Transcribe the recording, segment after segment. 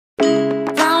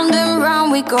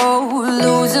we go,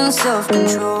 losing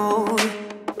self-control.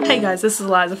 Hey guys, this is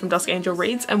Eliza from Dusk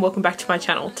Reads and welcome back to my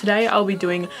channel. Today I'll be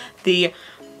doing the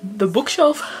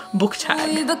bookshelf book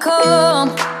tag. We become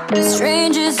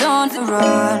strangers on the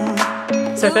run.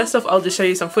 So first off, I'll just show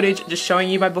you some footage just showing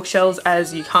you my bookshelves,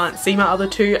 as you can't see my other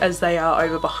two as they are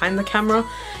over behind the camera.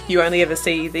 You only ever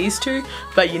see these two,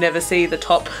 but you never see the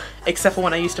top, except for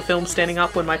when I used to film standing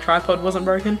up when my tripod wasn't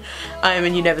broken,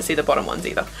 and you never see the bottom ones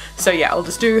either. So yeah, I'll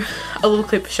just do a little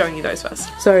clip showing you those first.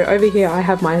 So over here I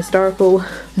have my historical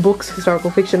books,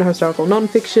 historical fiction, historical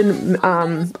non-fiction,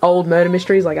 old murder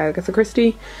mysteries like Agatha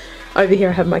Christie. Over here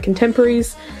I have my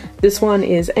contemporaries. This one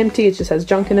is empty, it just has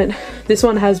junk in it. This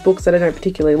one has books that I don't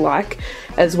particularly like,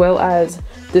 as well as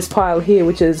this pile here,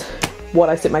 which is what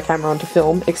I sit my camera on to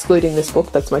film, excluding this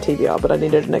book, that's my TBR, but I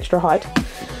needed an extra height.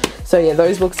 So yeah,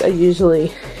 those books are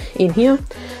usually in here.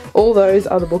 All those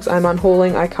are the books I'm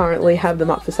unhauling. I currently have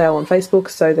them up for sale on Facebook,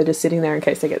 so they're just sitting there in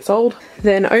case they get sold.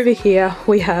 Then over here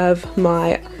we have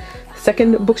my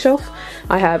second bookshelf.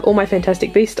 I have all my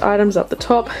Fantastic Beast items up the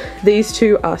top. These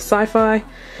two are sci-fi.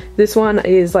 This one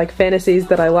is like fantasies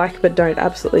that I like but don't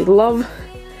absolutely love.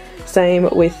 Same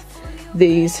with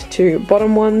these two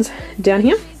bottom ones down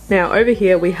here. Now over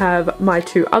here we have my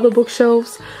two other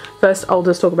bookshelves. First I'll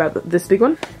just talk about this big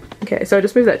one. Okay, so I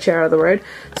just moved that chair out of the road.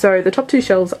 So the top two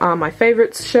shelves are my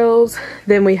favourites shelves.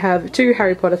 Then we have two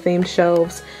Harry Potter themed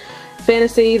shelves.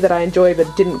 Fantasy that I enjoy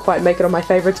but didn't quite make it on my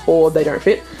favourites, or they don't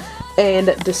fit. And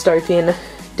dystopian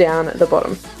down the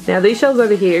bottom. Now these shelves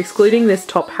over here, excluding this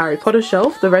top Harry Potter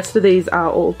shelf, the rest of these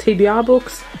are all TBR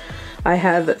books. I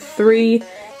have 3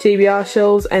 TBR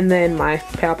shelves and then my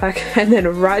power pack, and then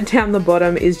right down the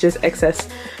bottom is just excess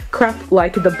crap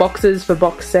like the boxes for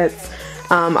box sets,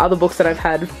 other books that I've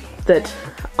had that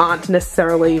aren't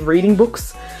necessarily reading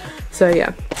books. So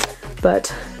yeah,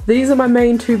 but these are my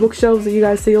main 2 bookshelves that you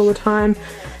guys see all the time,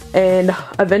 and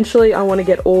eventually I want to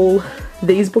get all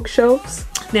these bookshelves.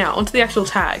 Now onto the actual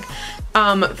tag.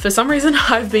 For some reason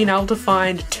I've been able to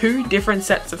find 2 different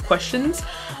sets of questions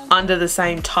under the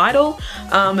same title.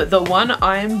 The one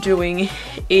I am doing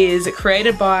is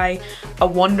created by a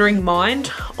wandering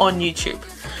mind on YouTube.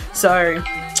 So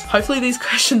hopefully these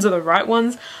questions are the right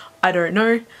ones. I don't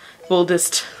know. We'll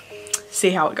just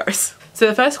see how it goes. So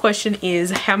the first question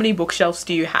is, how many bookshelves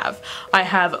do you have? I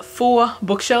have 4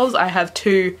 bookshelves. I have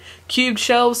 2 cubed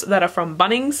shelves that are from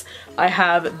Bunnings. I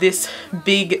have this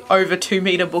big over 2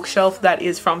 meter bookshelf that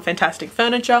is from Fantastic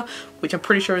Furniture, which I'm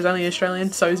pretty sure is only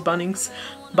Australian, so is Bunnings,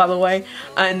 by the way.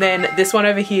 And then this one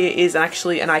over here is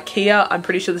actually an IKEA. I'm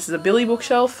pretty sure this is a Billy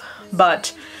bookshelf,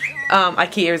 but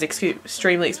IKEA is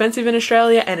extremely expensive in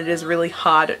Australia, and it is really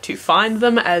hard to find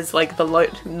them, as like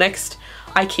the next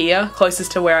IKEA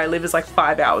closest to where I live is like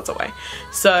 5 hours away.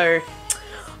 So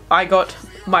I got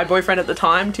my boyfriend at the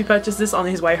time to purchase this on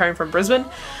his way home from Brisbane,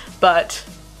 but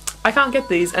I can't get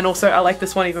these. And also I like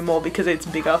this one even more because it's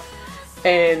bigger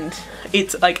and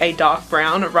it's like a dark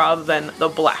brown rather than the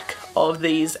black of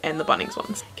these and the Bunnings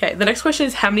ones. Okay, the next question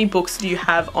is, how many books do you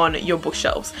have on your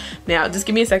bookshelves? Now just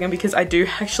give me a second, because I do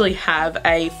actually have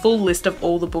a full list of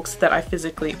all the books that I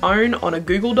physically own on a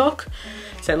Google Doc.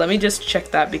 So let me just check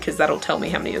that, because that'll tell me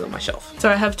how many is on my shelf. So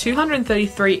I have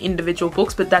 233 individual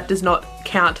books, but that does not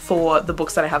count for the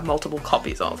books that I have multiple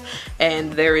copies of.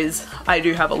 And I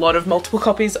do have a lot of multiple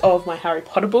copies of my Harry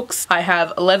Potter books. I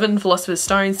have 11 Philosopher's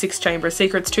Stone, 6 Chamber of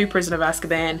Secrets, 2 Prisoner of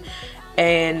Azkaban,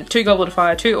 and 2 Goblet of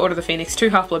Fire, 2 Order of the Phoenix, 2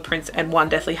 Half-Blood Prince, and 1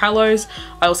 Deathly Hallows.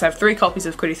 I also have 3 copies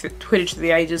of Quidditch Through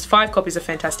the Ages, 5 copies of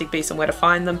Fantastic Beasts and Where to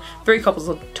Find Them, 3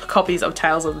 copies of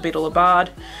Tales of the Beetle and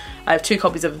Bard. I have 2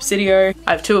 copies of Obsidio,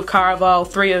 I have 2 of Caraval,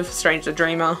 3 of Strange the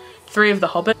Dreamer, 3 of The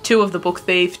Hobbit, 2 of The Book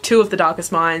Thief, 2 of The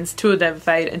Darkest Minds, 2 of Never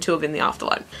Fade, and 2 of In the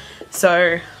Afterlight.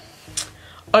 So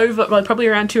probably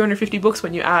around 250 books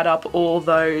when you add up all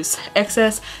those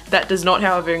excess. That does not,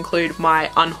 however, include my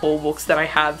unhauled books that I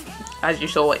have, as you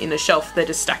saw, in a shelf. They're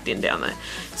just stacked in down there,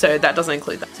 so that doesn't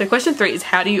include that. So question 3 is,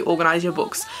 how do you organize your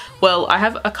books? Well, I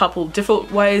have a couple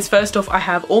different ways. First off, I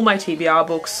have all my TBR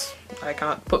books. I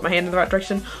can't put my hand in the right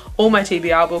direction. All my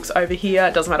TBR books over here,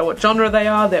 it doesn't matter what genre they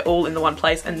are, they're all in the one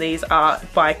place, and these are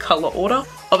by colour order.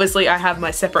 Obviously I have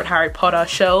my separate Harry Potter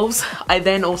shelves. I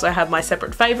then also have my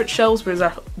separate favourite shelves,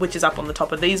 which is up on the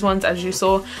top of these ones, as you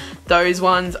saw. Those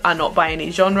ones are not by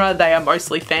any genre, they are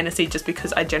mostly fantasy, just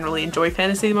because I generally enjoy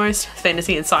fantasy the most,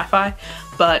 fantasy and sci-fi,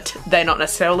 but they're not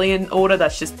necessarily in order,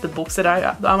 that's just the books that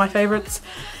are my favourites.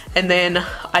 And then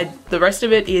the rest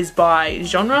of it is by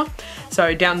genre.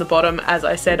 So down the bottom, as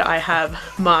I said, I have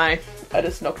my, I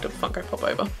just knocked a Funko Pop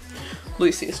over.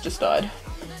 Lucius just died.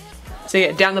 So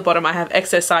yeah, down the bottom I have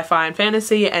excess sci-fi and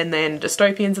fantasy, and then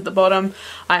dystopians at the bottom.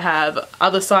 I have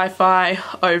other sci-fi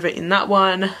over in that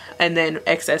one, and then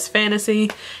excess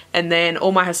fantasy, and then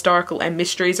all my historical and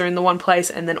mysteries are in the one place,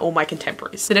 and then all my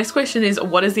contemporaries. The next question is,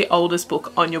 what is the oldest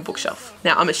book on your bookshelf?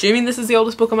 Now I'm assuming this is the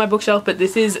oldest book on my bookshelf, but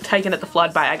this is Taken at the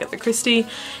Flood by Agatha Christie,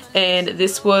 and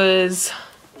this was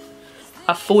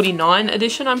a 49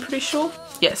 edition, I'm pretty sure.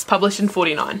 Yes, published in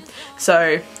 49.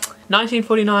 So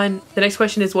 1949. The next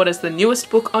question is, what is the newest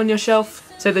book on your shelf?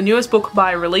 So the newest book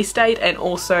by release date, and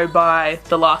also by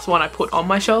the last one I put on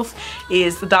my shelf,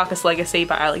 is The Darkest Legacy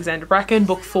by Alexander Bracken,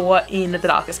 book 4 in the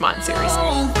Darkest Mind series.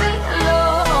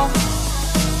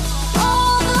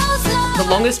 The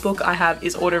longest book I have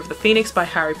is Order of the Phoenix by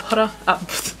Harry Potter.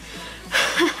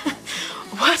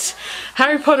 What?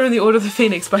 Harry Potter and the Order of the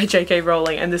Phoenix by J.K.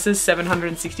 Rowling, and this is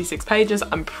 766 pages.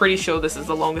 I'm pretty sure this is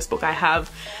the longest book I have.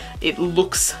 It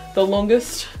looks the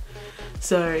longest,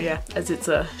 so yeah, as it's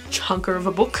a chunker of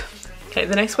a book. Okay,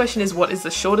 the next question is, what is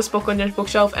the shortest book on your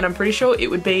bookshelf? And I'm pretty sure it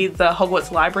would be the Hogwarts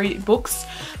Library books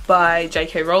by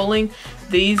J.K. Rowling.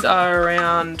 These are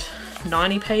around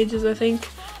 90 pages, I think.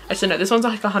 Actually no, this one's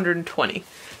like 120.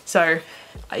 So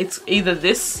it's either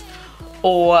this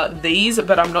or these,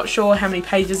 but I'm not sure how many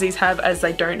pages these have, as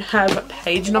they don't have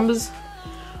page numbers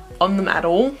on them at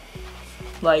all.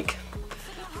 Like,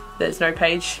 there's no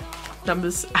page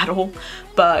numbers at all,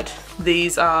 but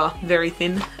these are very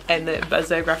thin, and as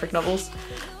they're graphic novels,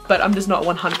 but I'm just not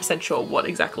 100% sure what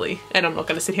exactly, and I'm not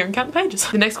going to sit here and count the pages.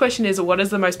 The next question is, what is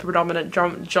the most predominant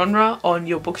genre on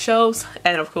your bookshelves?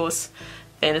 And of course,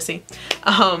 fantasy.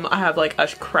 I have like a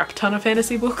crap ton of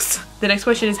fantasy books. The next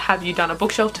question is, have you done a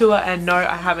bookshelf tour? And no,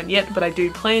 I haven't yet, but I do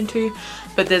plan to.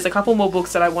 But there's a couple more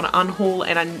books that I want to unhaul,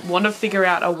 and I want to figure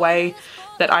out a way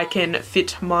that I can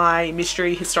fit my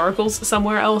mystery historicals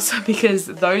somewhere else, because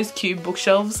those cube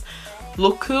bookshelves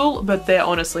look cool, but they're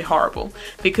honestly horrible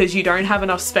because you don't have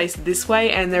enough space this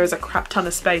way, and there is a crap ton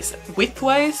of space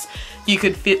widthways. You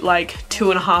could fit like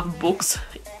 2.5 books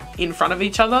in front of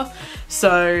each other.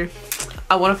 So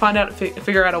I want to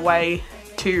figure out a way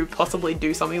to possibly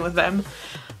do something with them,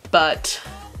 but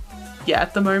yeah,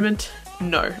 at the moment,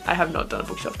 no, I have not done a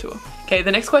bookshelf tour. Okay,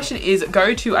 the next question is,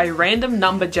 go to a random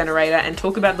number generator and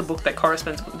talk about the book that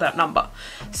corresponds with that number.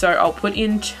 So I'll put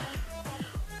in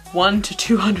 1 to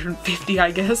 250,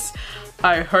 I guess.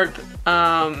 I hope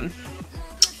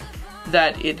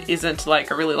that it isn't like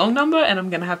a really long number, and I'm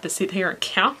gonna have to sit here and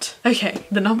count. Okay,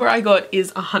 the number I got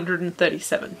is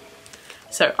 137.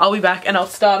 So I'll be back, and I'll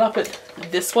start up at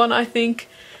this one, I think,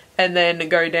 and then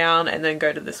go down and then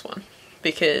go to this one,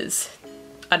 because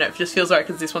I know it just feels right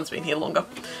because this one's been here longer,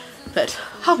 but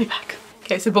I'll be back.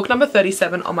 Okay, so book number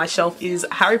 37 on my shelf is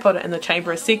Harry Potter and the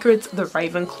Chamber of Secrets, the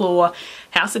Ravenclaw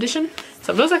House Edition.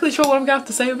 So I'm not exactly sure what I'm gonna have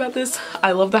to say about this.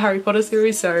 I love the Harry Potter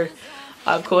series, so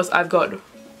of course I've got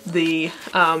the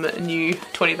new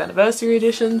 20th anniversary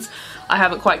editions. I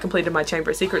haven't quite completed my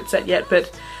Chamber of Secrets set yet,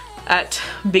 but at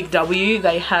Big W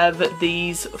they have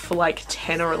these for like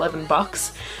 10 or 11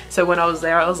 bucks. So when I was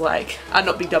there I was like,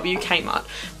 not Big W, Kmart.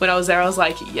 When I was there I was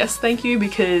like, yes thank you,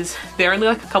 because they're only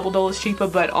like a couple dollars cheaper,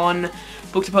 but on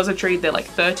Book Depository they're like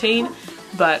 13,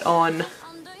 but on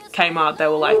Kmart they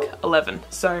were like 11.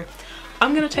 So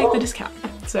I'm gonna take the discount.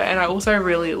 So, and I also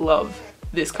really love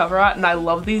this cover art, and I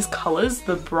love these colors.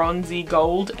 The bronzy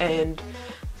gold and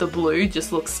the blue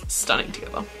just looks stunning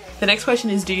together. The next question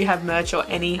is, do you have merch or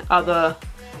any other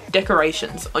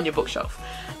decorations on your bookshelf?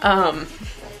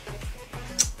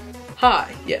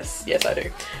 Hi, yes I do.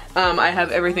 I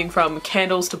have everything from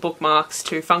candles to bookmarks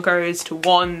to Funkos to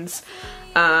wands.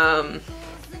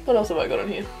 What else have I got on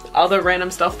here? Other random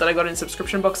stuff that I got in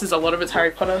subscription boxes. A lot of it's Harry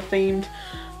Potter themed.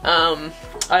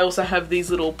 I also have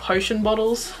these little potion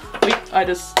bottles. Wait, I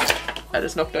just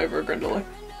knocked over a Grindylow.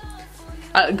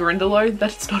 Grindylow?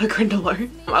 That's not a Grindylow.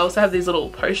 I also have these little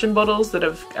potion bottles that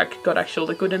have got actual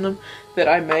liquid in them that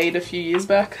I made a few years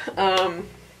back.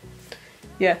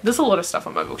 Yeah, there's a lot of stuff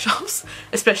on my bookshelves,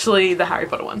 especially the Harry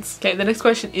Potter ones. Okay, the next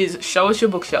question is, show us your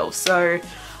bookshelves. So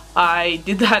I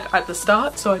did that at the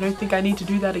start, so I don't think I need to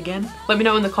do that again. Let me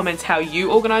know in the comments how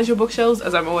you organize your bookshelves,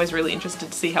 as I'm always really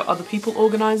interested to see how other people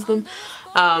organize them.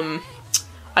 I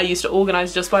used to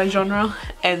organize just by genre,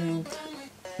 and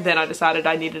then I decided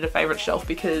I needed a favorite shelf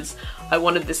because I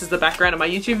wanted this as the background of my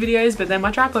YouTube videos, but then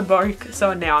my tripod broke,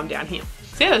 so now I'm down here.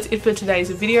 So yeah, that's it for today's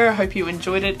video. I hope you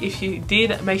enjoyed it. If you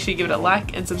did, make sure you give it a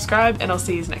like and subscribe, and I'll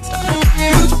see you next time.